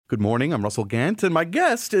Good morning, I'm Russell Gant, and my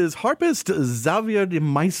guest is harpist Xavier de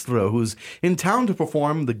Maistre, who's in town to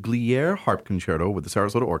perform the Gliere Harp Concerto with the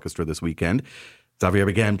Sarasota Orchestra this weekend. Xavier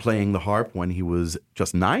began playing the harp when he was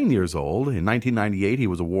just 9 years old. In 1998, he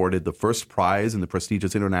was awarded the first prize in the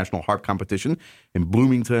prestigious International Harp Competition in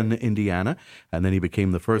Bloomington, Indiana, and then he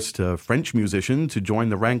became the first French musician to join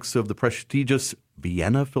the ranks of the prestigious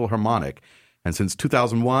Vienna Philharmonic. And since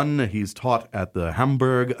 2001, he's taught at the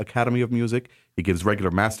Hamburg Academy of Music. He gives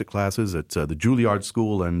regular master classes at the Juilliard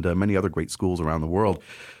School and many other great schools around the world.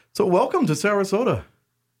 So welcome to Sarasota.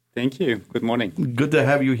 Thank you. Good morning. Good to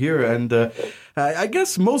have you here. And I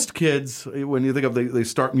guess most kids, when you think of they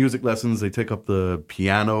start music lessons, they take up the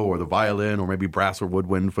piano or the violin or maybe brass or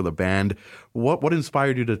woodwind for the band. What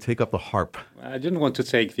inspired you to take up the harp? I didn't want to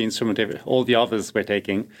take the instrument all the others were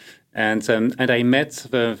taking. And I met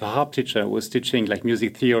the harp teacher who was teaching like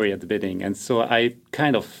music theory at the beginning. And so I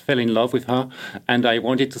kind of fell in love with her. And I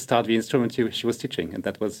wanted to start the instrument she was teaching. And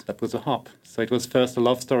that was a harp. So it was first a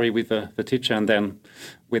love story with the teacher and then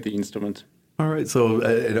with the instrument. All right, so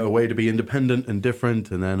in a way to be independent and different,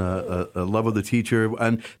 and then a love of the teacher.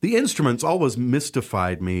 And the instruments always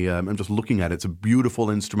mystified me. I'm just looking at it. It's a beautiful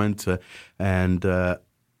instrument, and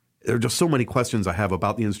there are just so many questions I have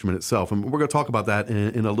about the instrument itself. And we're going to talk about that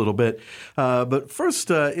in a little bit. But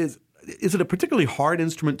first, is it a particularly hard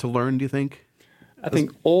instrument to learn, do you think? I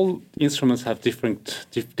think all instruments have different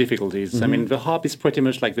difficulties. Mm-hmm. I mean, the harp is pretty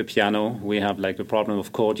much like the piano. We have like the problem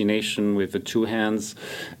of coordination with the two hands,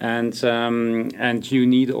 and you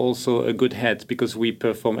need also a good head because we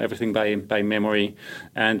perform everything by memory,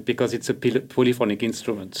 and because it's a polyphonic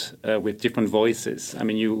instrument with different voices. I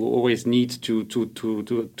mean, you always need to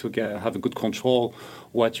have a good control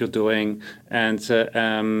what you're doing, and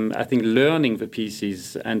I think learning the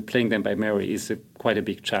pieces and playing them by memory is quite a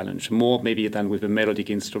big challenge, more maybe than with a melodic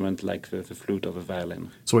instrument like the flute or the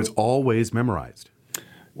violin. So it's always memorized?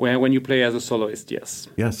 When you play as a soloist, yes.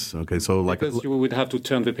 Yes, okay, so like... Because you would have to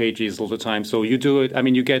turn the pages all the time, so you do it, I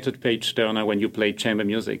mean, you get a page turner when you play chamber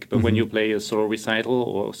music, but when you play a solo recital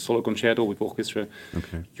or solo concerto with orchestra,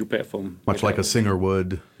 you perform. Much like a singer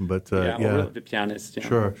would, but... or the pianist. Yeah.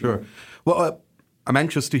 Sure. Well, I'm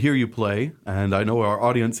anxious to hear you play, and I know our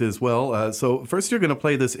audience is well. So first you're going to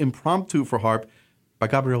play this impromptu for harp by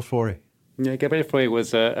Gabriel Fauré. Yeah, Gabriel Fauré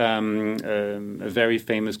was a very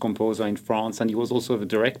famous composer in France, and he was also the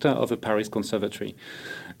director of the Paris Conservatory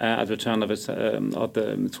at the turn of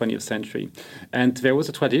the 20th century. And there was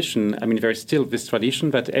a tradition, I mean, there is still this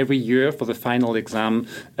tradition, that every year for the final exam,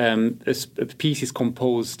 a piece is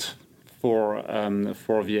composed for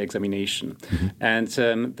the examination. Mm-hmm. And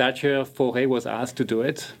that year, Fauré was asked to do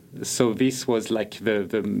it. So this was like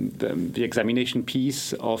the examination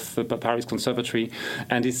piece of the Paris Conservatory,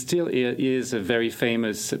 and it still is a very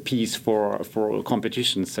famous piece for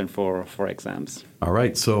competitions and for exams. All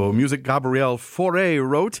right, so music Gabriel Fauré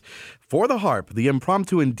wrote for the harp, the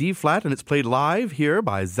impromptu in D-flat, and it's played live here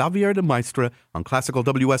by Xavier de Maistre on Classical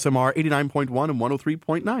WSMR 89.1 and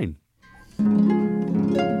 103.9.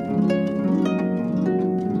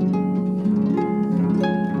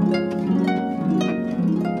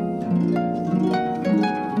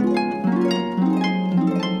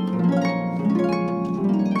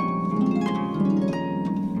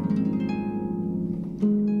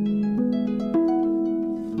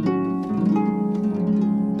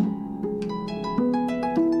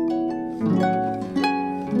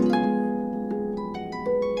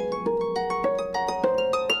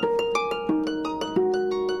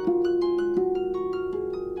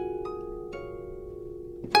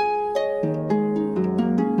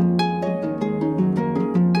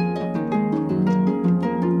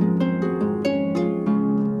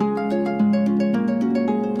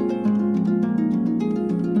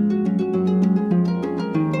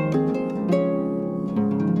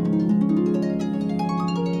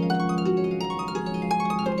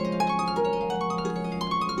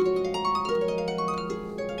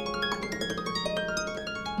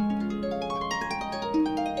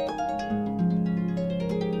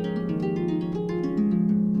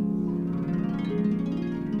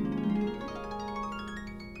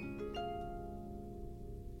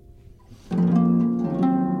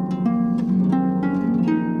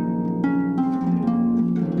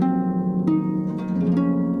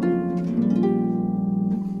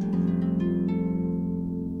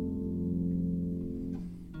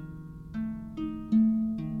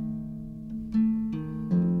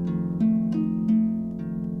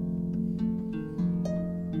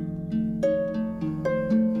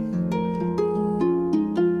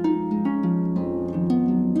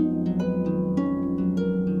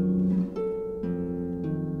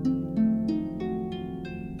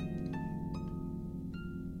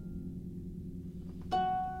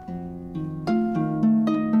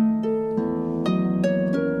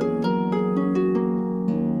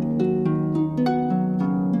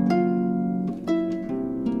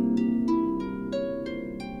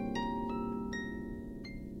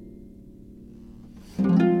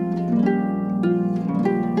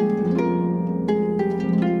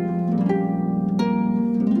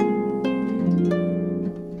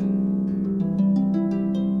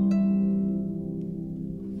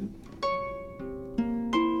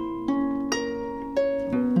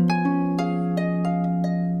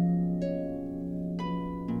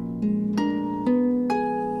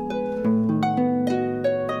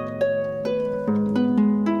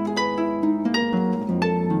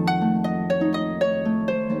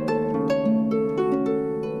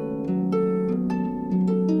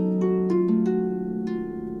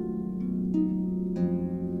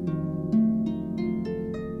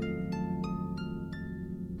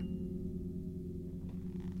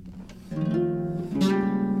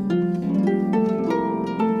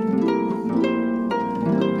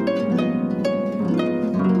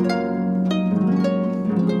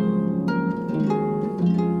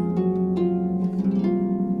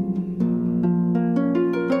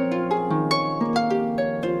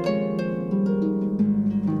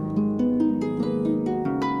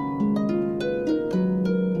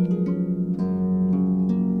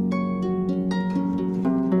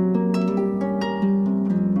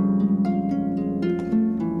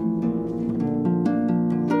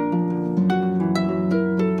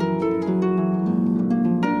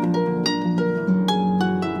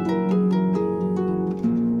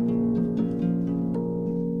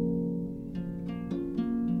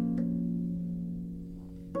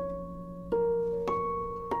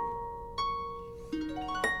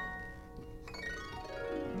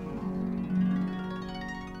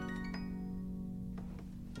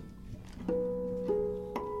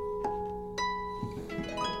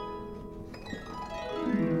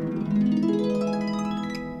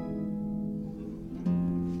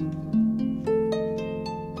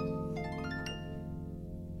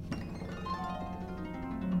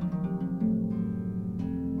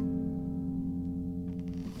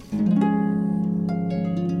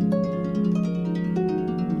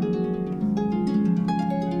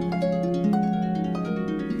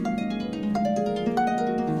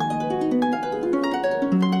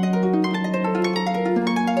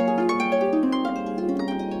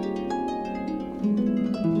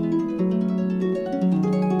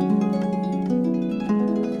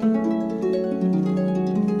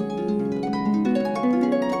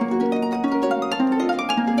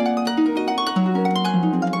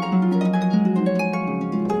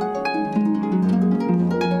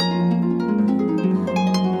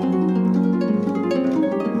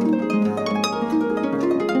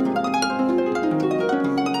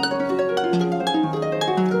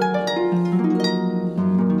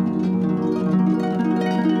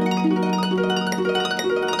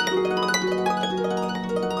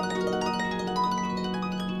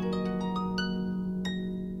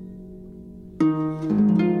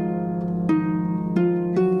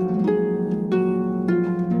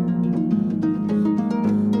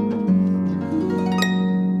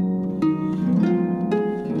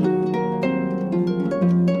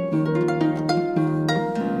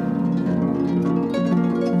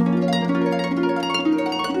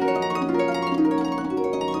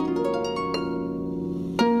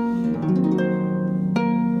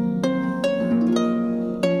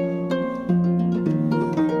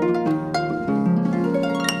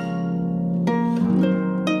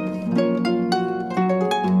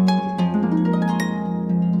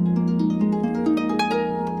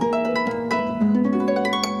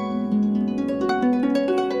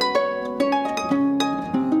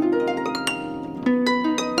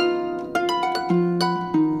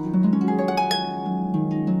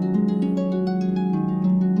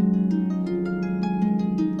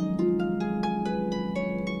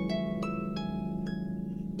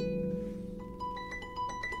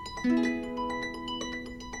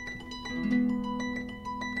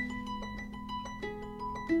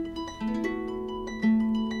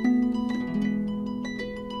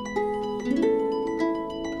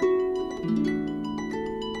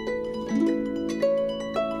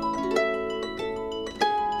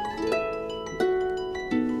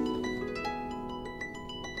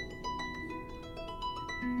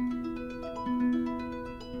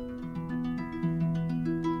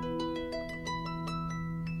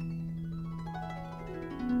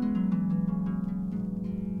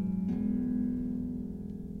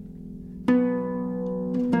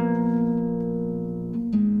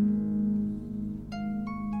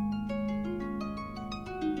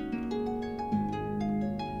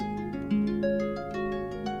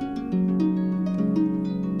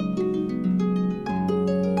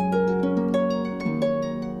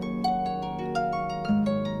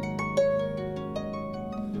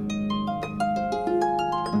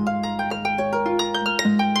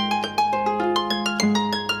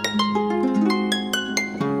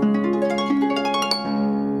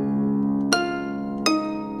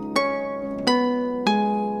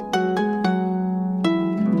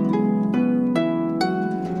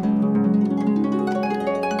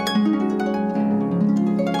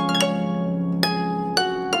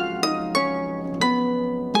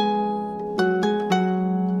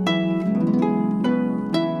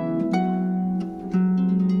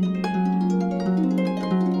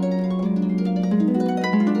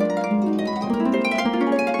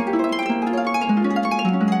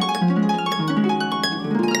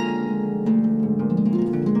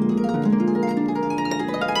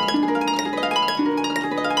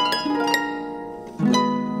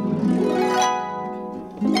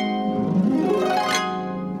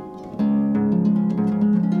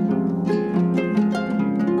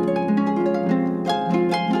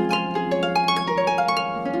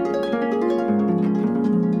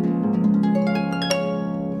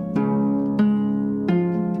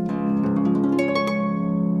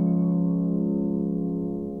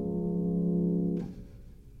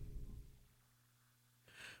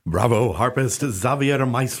 Bravo, harpist Xavier de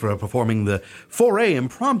Maistre performing the Foray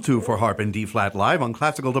Impromptu for harp in D-flat live on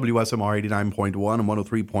Classical WSMR 89.1 and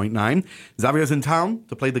 103.9. Xavier's in town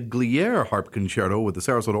to play the Gliere Harp Concerto with the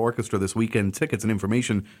Sarasota Orchestra this weekend. Tickets and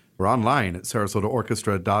information are online at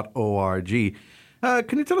sarasotaorchestra.org.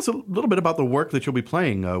 Can you tell us a little bit about the work that you'll be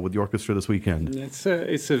playing with the orchestra this weekend?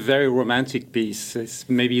 It's a very romantic piece. It's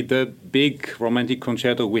maybe the big romantic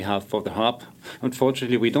concerto we have for the harp.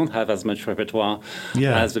 Unfortunately, we don't have as much repertoire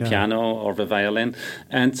as the piano or the violin.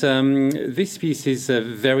 And this piece is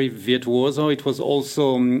very virtuoso. It was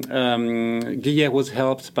also, Gliere was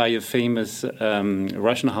helped by a famous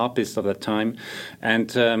Russian harpist of that time.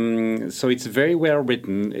 And so it's very well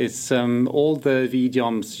written. It's all the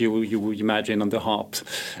idioms you would imagine on the harp.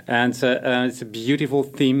 And it's a beautiful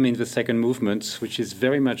theme in the second movement, which is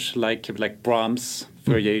very much like Brahms'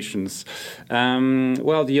 variations.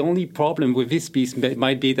 Well, the only problem with this piece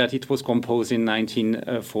might be that it was composed in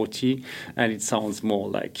 1940 and it sounds more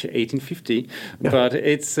like 1850. Yeah. But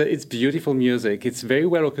it's beautiful music. It's very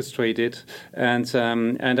well orchestrated, and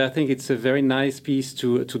I think it's a very nice piece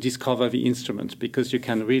to discover the instrument, because you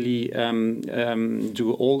can really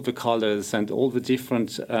do all the colors and all the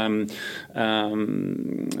different.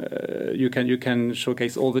 You can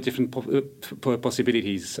showcase all the different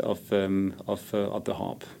possibilities of the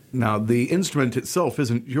harp. Now, the instrument itself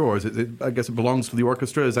isn't yours. I guess it belongs to the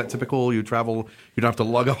orchestra. Is that typical? You travel, you don't have to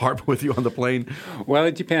lug a harp with you on the plane? Well,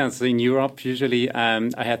 it depends. In Europe, usually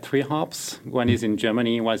I had 3 harps. One is in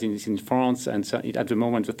Germany, one is in France, and so at the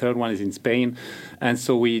moment the third one is in Spain. And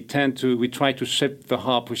so we try to ship the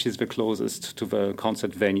harp which is the closest to the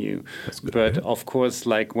concert venue. That's good. But of course,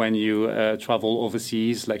 like when you travel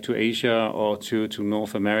overseas, like to Asia or to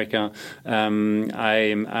North America,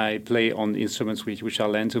 I play on instruments which are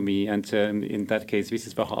lent to me, and in that case, this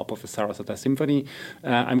is the harp of the Sarasota Symphony.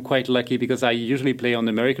 I'm quite lucky because I usually play on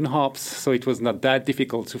American harps, so it was not that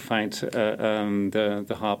difficult to find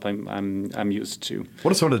the harp I'm used to.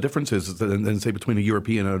 What are some of the differences then, say, between a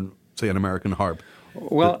European and, say, an American harp?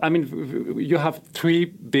 Well, I mean, you have 3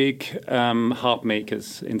 big harp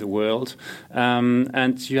makers in the world,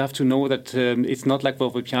 and you have to know that it's not like for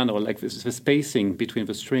the piano. Like the spacing between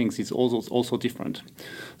the strings is also different.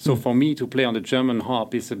 So for me to play on the German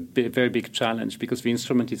harp is a very big challenge, because the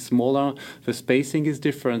instrument is smaller, the spacing is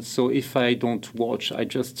different. So if I don't watch, I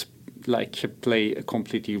just play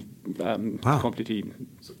completely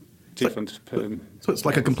different. So it's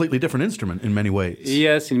like a completely different instrument in many ways.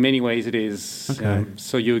 Yes, in many ways it is. Okay.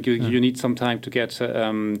 So you need some time to get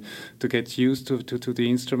used to the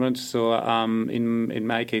instrument. So in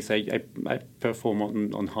my case, I perform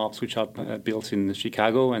on harps which are built in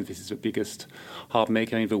Chicago, and this is the biggest harp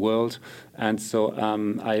maker in the world. And so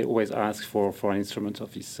I always ask for an instrument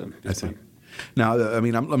of this kind. Now, I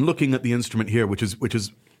mean, I'm looking at the instrument here, which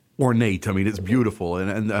is ornate. I mean, it's beautiful,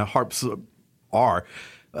 and harps are.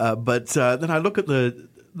 But then I look at the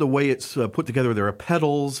way it's put together. There are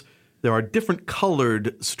pedals. There are different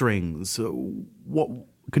colored strings. What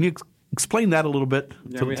can you explain that a little bit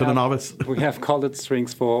to the novice? We have colored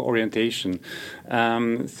strings for orientation.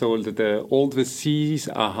 So all the C's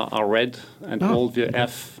are red, and all the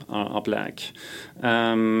F are black.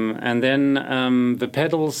 And then the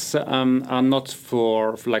pedals are not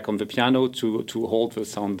for like on the piano to hold the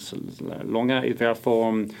sound longer. They're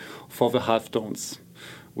for the half tones,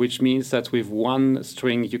 which means that with one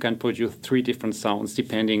string you can produce 3 different sounds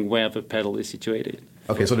depending where the pedal is situated.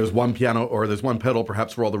 Okay, so there's one piano or there's one pedal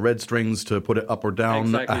perhaps for all the red strings to put it up or down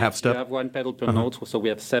exactly. a half step? You have one pedal per note, so we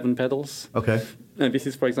have 7 pedals. Okay. And this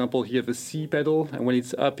is, for example, here the C pedal, and when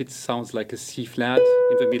it's up it sounds like a C flat,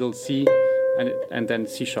 in the middle C, and then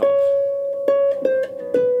C sharp. Okay,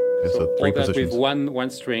 so 3 all that positions. with one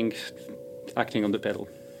string acting on the pedal.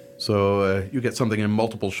 So you get something in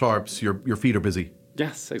multiple sharps, your feet are busy.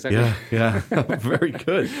 Yes, exactly. Yeah. Very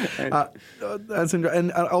good.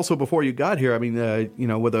 And also before you got here, I mean,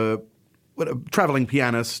 with a traveling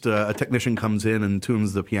pianist, a technician comes in and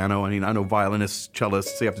tunes the piano. I mean, I know violinists,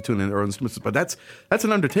 cellists, they have to tune in their instruments, but that's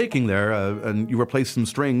an undertaking there. And you replace some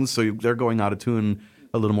strings, so they're going out of tune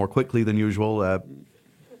a little more quickly than usual.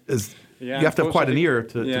 You have to have quite an ear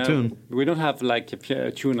to tune. We don't have like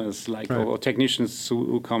tuners or technicians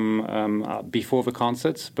who come before the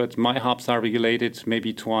concerts, but my harps are regulated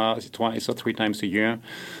maybe twice or 3 times a year.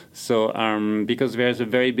 So because there's a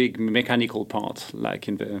very big mechanical part, like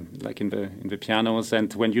in the pianos,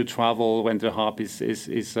 and when you travel, when the harp is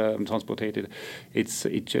transported,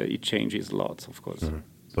 it changes a lot, of course. Mm-hmm.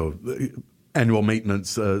 So. Annual maintenance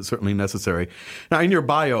certainly necessary. Now, in your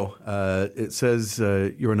bio, it says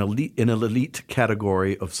you're in an elite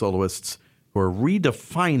category of soloists who are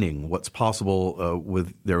redefining what's possible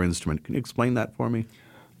with their instrument. Can you explain that for me?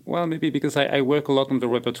 Well, maybe because I work a lot on the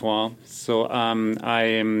repertoire. So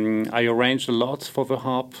I arranged a lot for the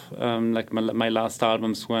harp. Like my last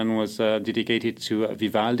album's one was dedicated to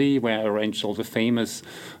Vivaldi, where I arranged all the famous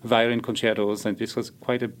violin concertos, and this was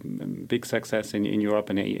quite a big success in Europe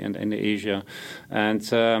and Asia.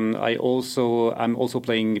 And I'm also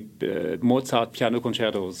playing Mozart piano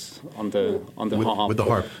concertos on the harp. With the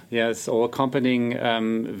harp. Yes, or accompanying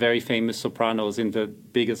very famous sopranos in the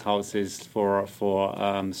biggest houses for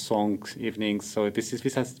song evenings. So this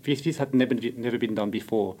had never been done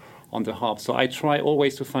before on the harp. So I try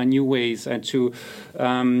always to find new ways and to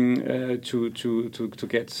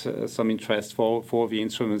get some interest for the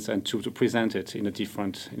instruments and to present it in a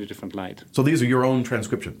different light. So these are your own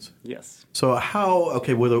transcriptions. Yes. So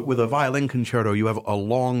with a violin concerto, you have a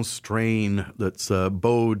long strain that's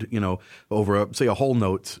bowed, over say a whole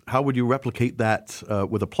note. How would you replicate that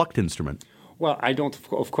with a plucked instrument? Well, I don't.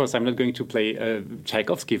 Of course, I'm not going to play a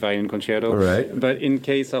Tchaikovsky violin concerto. Right. But in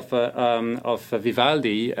case of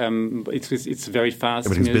Vivaldi, it's very fast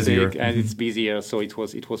music busier. And it's busier, so it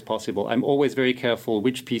was possible. I'm always very careful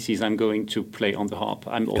which pieces I'm going to play on the harp.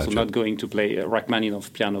 I'm also not going to play a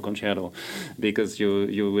Rachmaninoff piano concerto because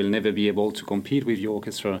you will never be able to compete with the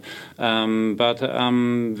orchestra. But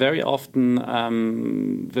very often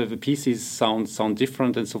the pieces sound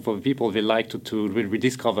different, and so for people they like to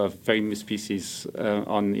rediscover famous pieces.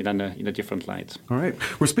 In a different light. All right.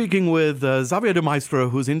 We're speaking with Xavier de Maistre,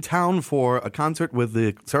 who's in town for a concert with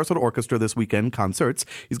the Sarasota Orchestra this weekend, concerts.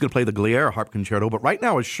 He's going to play the Gliere Harp Concerto, but right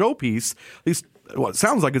now a showpiece, at least it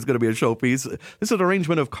sounds like it's going to be a showpiece. This is an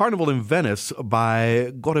arrangement of Carnival in Venice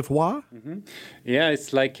by Godefroy. Mm-hmm. Yeah,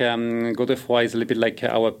 it's like Godefroy is a little bit like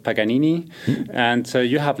our Paganini. Mm-hmm. And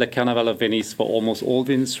you have like Carnival of Venice for almost all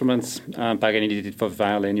the instruments. Paganini did it for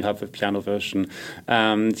violin. You have the piano version.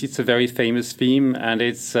 It's a very famous theme, and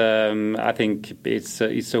it's I think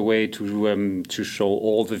it's a way to show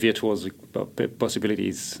all the virtuoso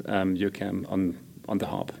possibilities you can on the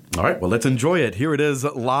harp. All right, well, let's enjoy it. Here it is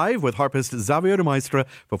live with harpist Xavier de Maistre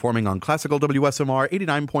performing on Classical WSMR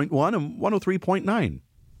 89.1 and 103.9.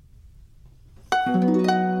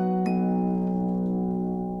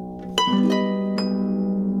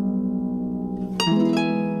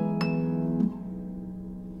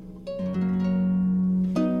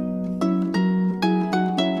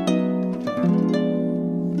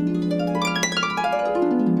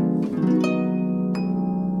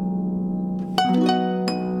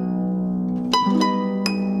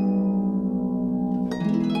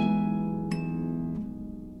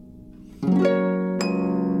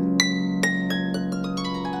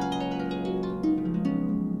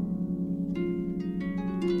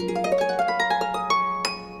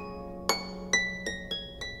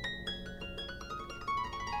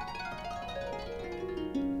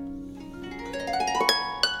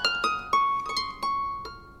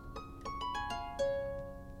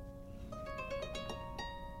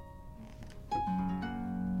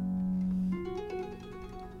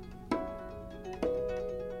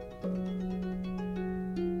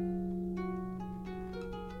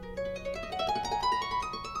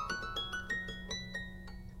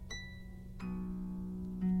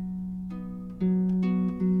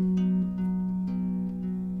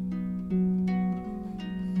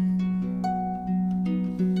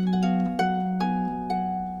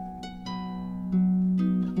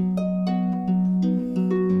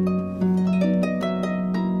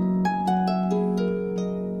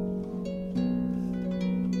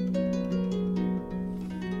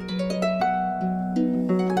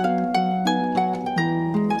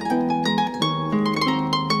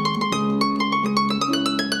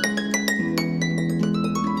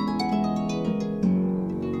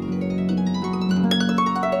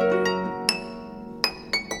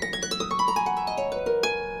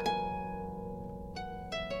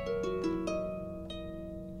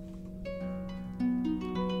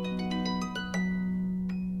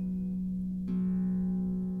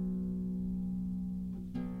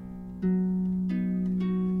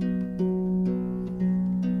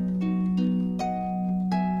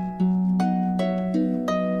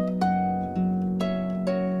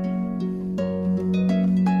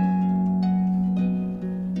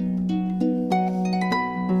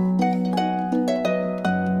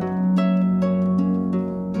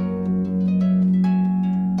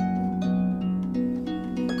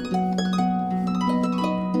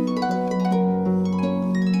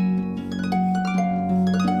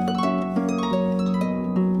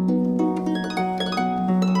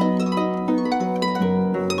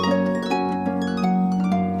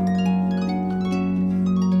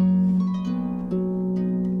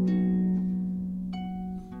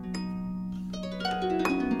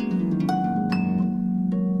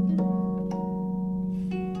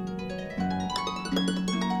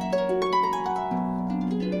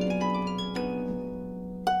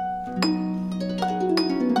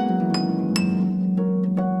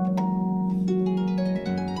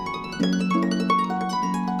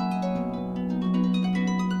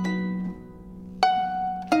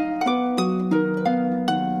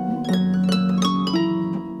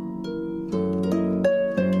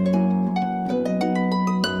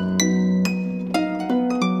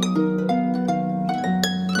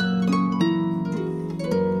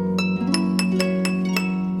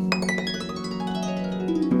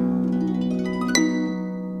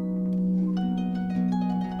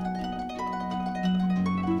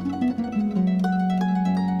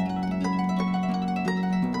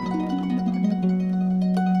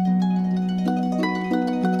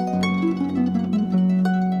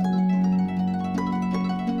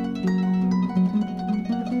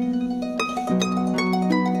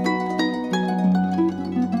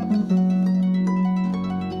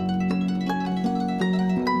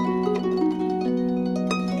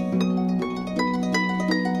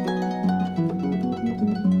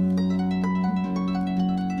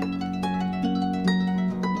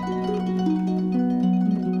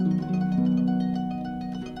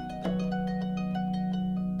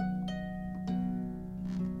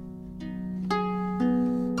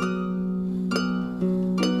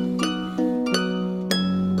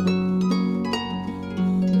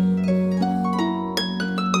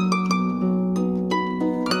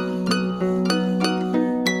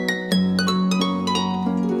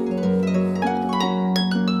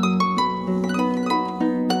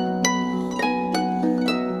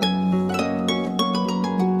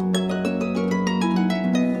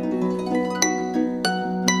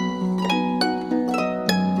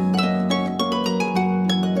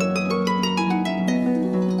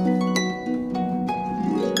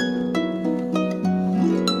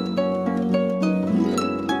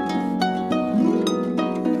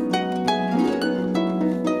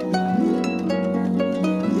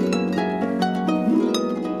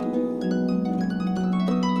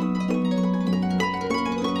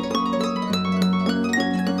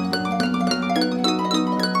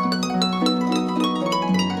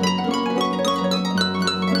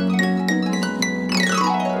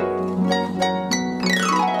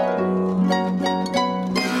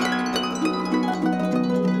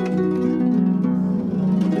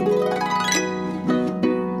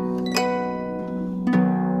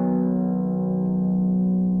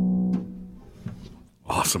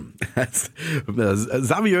 awesome.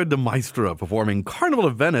 Xavier de Maistre performing Carnival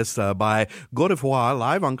of Venice by Godefroy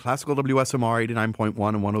live on Classical WSMR 89.1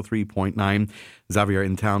 and 103.9. Xavier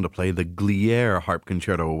in town to play the Gliere Harp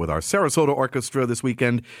Concerto with our Sarasota Orchestra this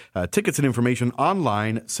weekend. Tickets and information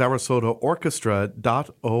online,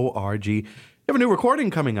 sarasotaorchestra.org. You have a new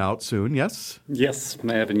recording coming out soon, yes? Yes,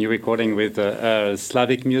 I have a new recording with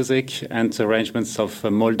Slavic music and arrangements of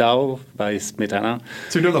Moldau by Smetana.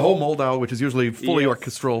 So you're doing the whole Moldau, which is usually fully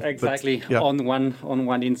orchestral. Exactly, on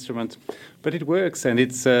one instrument. But it works, and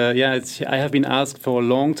it's I have been asked for a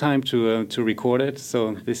long time to record it,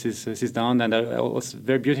 so this is done. And also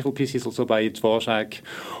very beautiful pieces also by Dvorak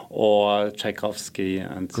or Tchaikovsky.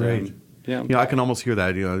 And great, I can almost hear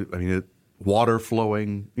that. Water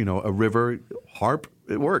flowing, a river, harp,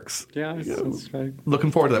 it works. Yeah, it's right. Looking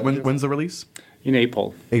forward to that. When's the release? In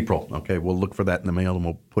April. April. Okay, we'll look for that in the mail and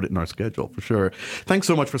we'll put it in our schedule for sure. Thanks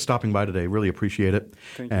so much for stopping by today. Really appreciate it.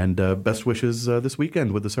 Thank you. And best wishes this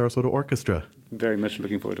weekend with the Sarasota Orchestra. Very much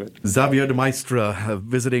looking forward to it. Xavier de Maistre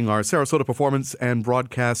visiting our Sarasota Performance and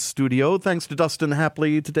Broadcast Studio. Thanks to Dustin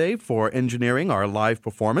Hapley today for engineering our live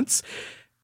performance.